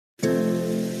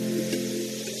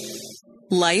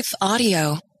Life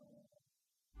Audio.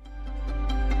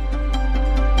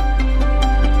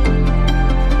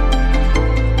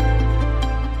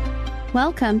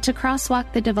 Welcome to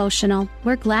Crosswalk the Devotional.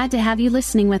 We're glad to have you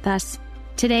listening with us.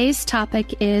 Today's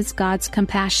topic is God's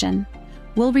compassion.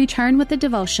 We'll return with the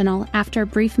devotional after a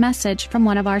brief message from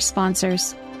one of our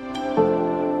sponsors.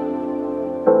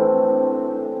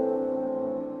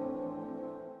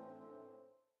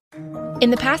 In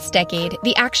the past decade,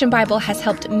 the Action Bible has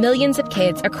helped millions of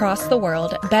kids across the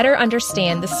world better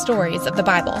understand the stories of the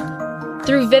Bible.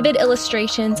 Through vivid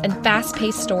illustrations and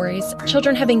fast-paced stories,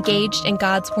 children have engaged in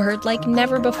God's Word like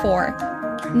never before.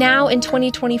 Now, in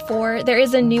 2024, there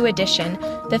is a new edition,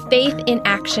 the Faith in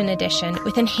Action Edition,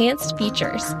 with enhanced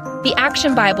features. The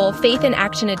Action Bible Faith in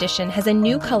Action Edition has a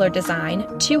new color design,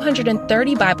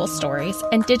 230 Bible stories,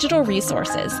 and digital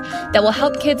resources that will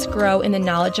help kids grow in the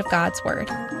knowledge of God's Word.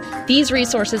 These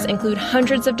resources include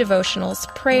hundreds of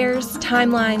devotionals, prayers,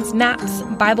 timelines, maps,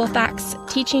 Bible facts,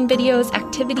 teaching videos,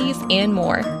 activities, and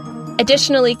more.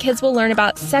 Additionally, kids will learn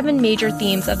about 7 major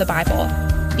themes of the Bible.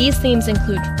 These themes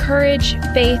include courage,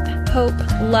 faith, hope,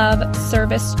 love,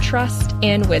 service, trust,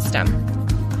 and wisdom.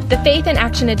 The Faith in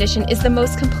Action Edition is the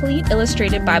most complete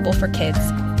illustrated Bible for kids.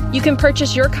 You can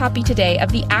purchase your copy today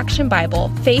of the Action Bible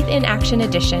Faith in Action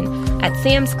Edition at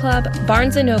Sam's Club,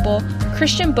 Barnes & Noble,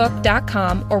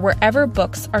 ChristianBook.com, or wherever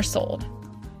books are sold.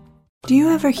 Do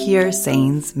you ever hear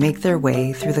sayings make their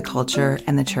way through the culture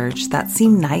and the church that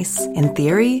seem nice in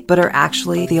theory, but are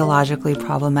actually theologically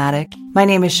problematic? My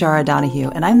name is Shara Donahue,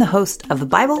 and I'm the host of The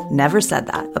Bible Never Said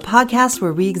That, a podcast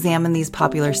where we examine these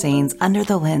popular sayings under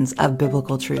the lens of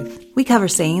biblical truth. We cover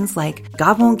sayings like,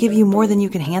 God won't give you more than you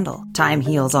can handle, time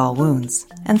heals all wounds,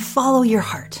 and follow your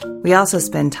heart. We also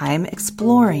spend time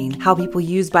exploring how people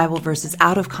use Bible verses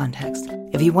out of context.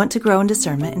 If you want to grow in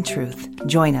discernment and truth,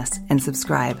 join us and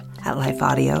subscribe at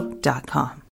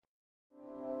lifeaudio.com.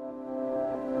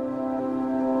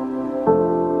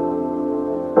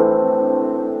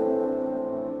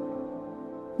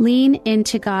 Lean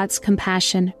into God's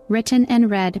compassion, written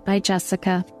and read by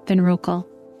Jessica Van Roekel.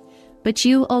 But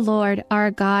you, O Lord, are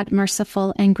a God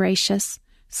merciful and gracious,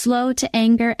 slow to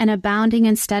anger and abounding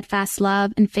in steadfast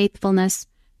love and faithfulness.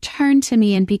 Turn to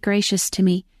me and be gracious to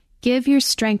me. Give your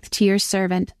strength to your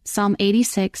servant. Psalm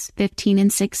 86:15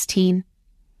 and 16.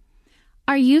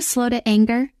 Are you slow to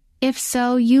anger? If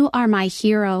so, you are my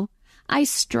hero. I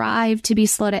strive to be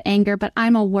slow to anger, but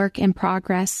I'm a work in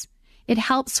progress. It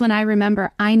helps when I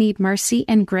remember I need mercy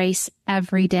and grace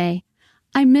every day.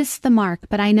 I miss the mark,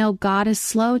 but I know God is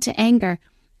slow to anger.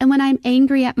 And when I'm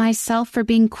angry at myself for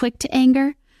being quick to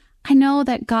anger, I know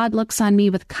that God looks on me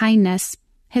with kindness.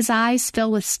 His eyes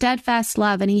fill with steadfast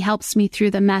love, and he helps me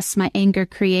through the mess my anger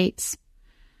creates.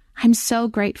 I'm so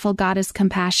grateful God is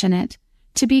compassionate.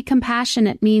 To be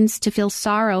compassionate means to feel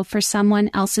sorrow for someone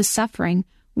else's suffering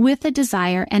with a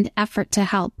desire and effort to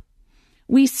help.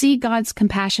 We see God's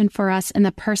compassion for us in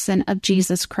the person of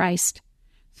Jesus Christ.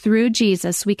 Through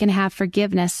Jesus, we can have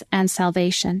forgiveness and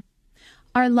salvation.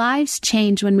 Our lives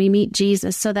change when we meet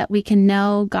Jesus so that we can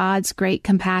know God's great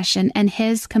compassion, and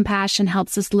his compassion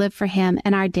helps us live for him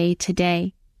in our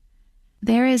day-to-day.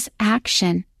 There is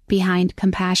action behind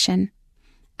compassion.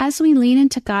 As we lean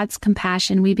into God's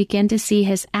compassion, we begin to see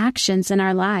his actions in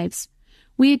our lives.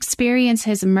 We experience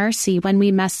his mercy when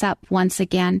we mess up once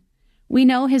again. We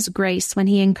know his grace when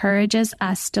he encourages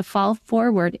us to fall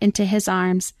forward into his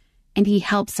arms, and he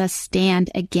helps us stand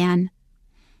again.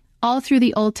 All through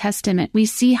the Old Testament, we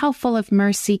see how full of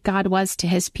mercy God was to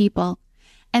his people.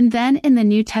 And then in the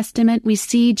New Testament, we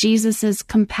see Jesus'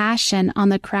 compassion on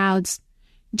the crowds.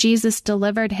 Jesus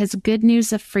delivered his good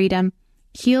news of freedom,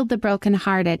 healed the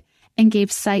brokenhearted, and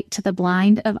gave sight to the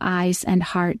blind of eyes and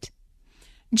heart.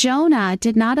 Jonah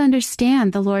did not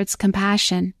understand the Lord's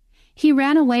compassion. He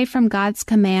ran away from God's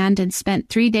command and spent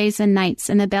 3 days and nights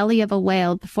in the belly of a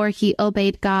whale before he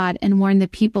obeyed God and warned the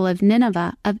people of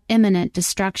Nineveh of imminent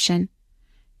destruction.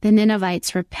 The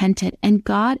Ninevites repented, and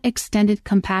God extended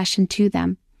compassion to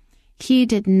them. He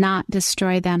did not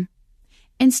destroy them.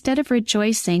 Instead of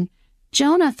rejoicing,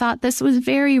 Jonah thought this was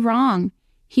very wrong.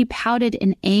 He pouted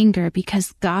in anger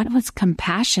because God was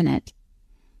compassionate.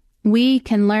 We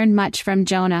can learn much from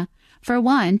Jonah. For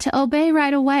one, to obey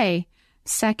right away.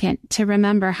 Second, to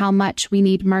remember how much we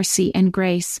need mercy and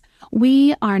grace.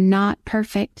 We are not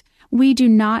perfect. We do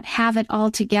not have it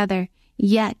all together.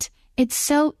 Yet, it's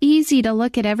so easy to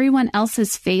look at everyone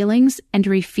else's failings and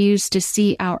refuse to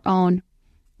see our own.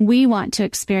 We want to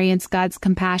experience God's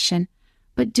compassion,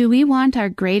 but do we want our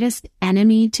greatest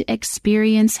enemy to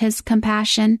experience his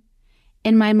compassion?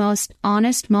 In my most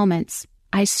honest moments,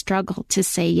 I struggle to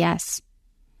say yes.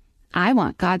 I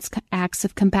want God's acts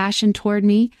of compassion toward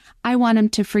me. I want Him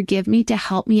to forgive me, to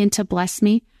help me, and to bless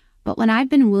me. But when I've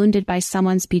been wounded by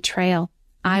someone's betrayal,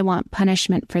 I want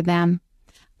punishment for them.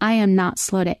 I am not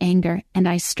slow to anger, and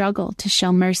I struggle to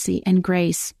show mercy and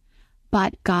grace.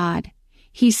 But God,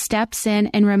 He steps in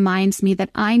and reminds me that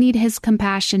I need His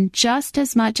compassion just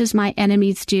as much as my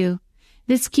enemies do.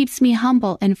 This keeps me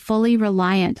humble and fully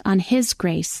reliant on His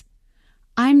grace.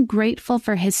 I'm grateful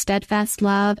for His steadfast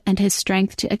love and His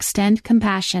strength to extend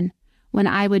compassion when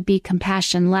I would be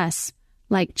compassionless,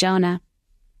 like Jonah.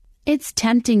 It's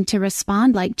tempting to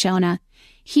respond like Jonah.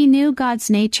 He knew God's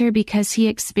nature because he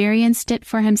experienced it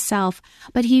for himself,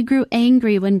 but he grew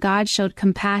angry when God showed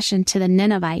compassion to the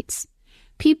Ninevites,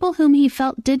 people whom he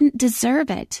felt didn't deserve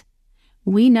it.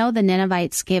 We know the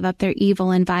Ninevites gave up their evil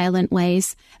and violent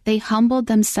ways. They humbled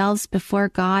themselves before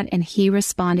God, and He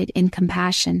responded in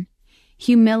compassion.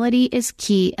 Humility is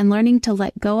key in learning to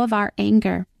let go of our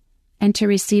anger and to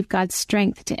receive God's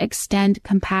strength to extend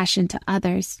compassion to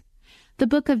others. The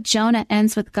book of Jonah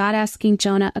ends with God asking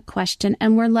Jonah a question,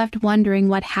 and we're left wondering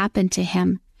what happened to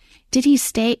him. Did he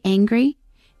stay angry?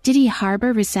 Did he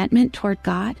harbor resentment toward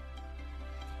God?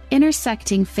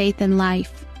 Intersecting faith and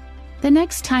life. The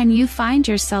next time you find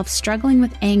yourself struggling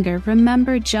with anger,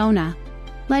 remember Jonah.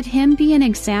 Let him be an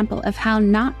example of how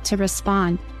not to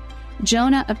respond.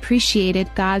 Jonah appreciated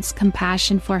God's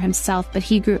compassion for himself, but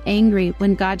he grew angry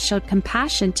when God showed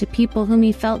compassion to people whom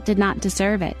he felt did not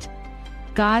deserve it.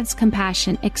 God's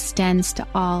compassion extends to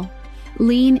all.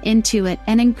 Lean into it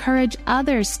and encourage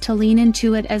others to lean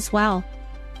into it as well.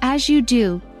 As you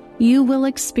do, you will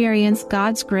experience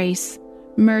God's grace,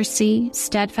 mercy,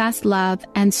 steadfast love,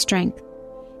 and strength.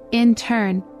 In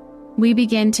turn, we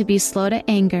begin to be slow to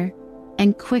anger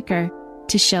and quicker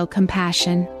to show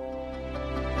compassion.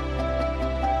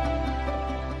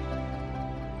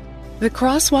 The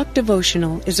Crosswalk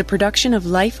Devotional is a production of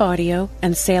Life Audio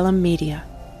and Salem Media.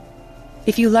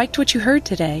 If you liked what you heard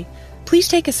today, please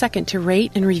take a second to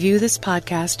rate and review this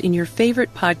podcast in your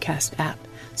favorite podcast app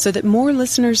so that more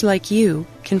listeners like you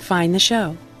can find the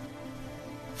show.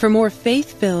 For more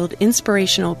faith-filled,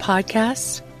 inspirational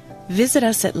podcasts, visit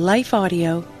us at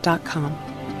lifeaudio.com.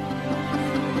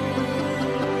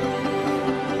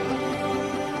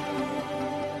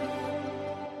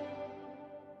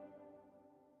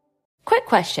 Quick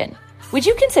question. Would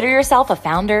you consider yourself a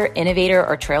founder, innovator,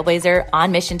 or trailblazer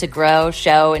on mission to grow,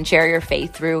 show, and share your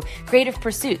faith through creative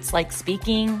pursuits like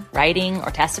speaking, writing, or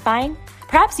testifying?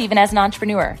 Perhaps even as an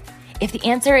entrepreneur. If the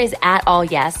answer is at all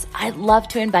yes, I'd love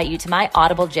to invite you to my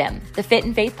Audible gym, the Fit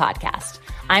and Faith podcast.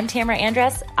 I'm Tamara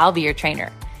Andress. I'll be your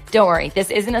trainer. Don't worry, this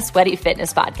isn't a sweaty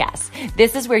fitness podcast.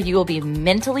 This is where you will be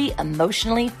mentally,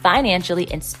 emotionally,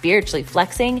 financially, and spiritually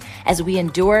flexing as we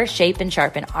endure, shape, and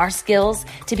sharpen our skills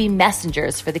to be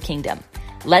messengers for the kingdom.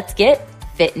 Let's get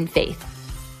fit in faith.